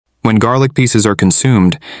When garlic pieces are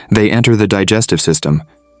consumed, they enter the digestive system,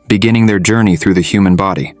 beginning their journey through the human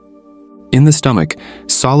body. In the stomach,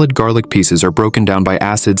 solid garlic pieces are broken down by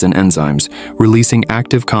acids and enzymes, releasing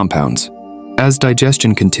active compounds. As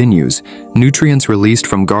digestion continues, nutrients released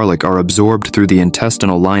from garlic are absorbed through the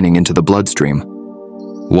intestinal lining into the bloodstream.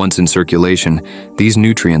 Once in circulation, these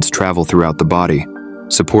nutrients travel throughout the body,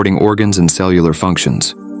 supporting organs and cellular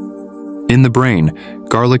functions. In the brain,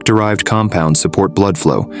 garlic-derived compounds support blood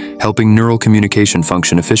flow, helping neural communication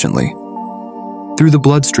function efficiently. Through the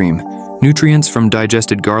bloodstream, nutrients from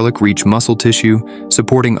digested garlic reach muscle tissue,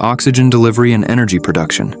 supporting oxygen delivery and energy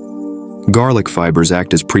production. Garlic fibers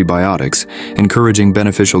act as prebiotics, encouraging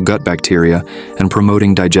beneficial gut bacteria and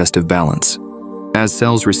promoting digestive balance. As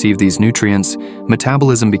cells receive these nutrients,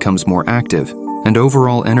 metabolism becomes more active, and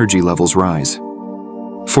overall energy levels rise.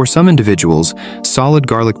 For some individuals, solid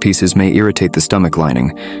garlic pieces may irritate the stomach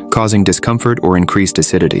lining, causing discomfort or increased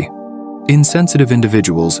acidity. In sensitive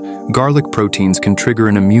individuals, garlic proteins can trigger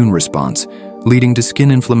an immune response, leading to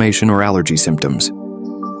skin inflammation or allergy symptoms.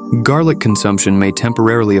 Garlic consumption may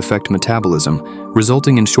temporarily affect metabolism,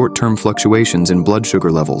 resulting in short-term fluctuations in blood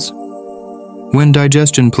sugar levels. When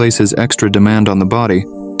digestion places extra demand on the body,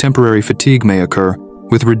 temporary fatigue may occur,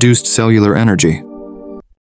 with reduced cellular energy.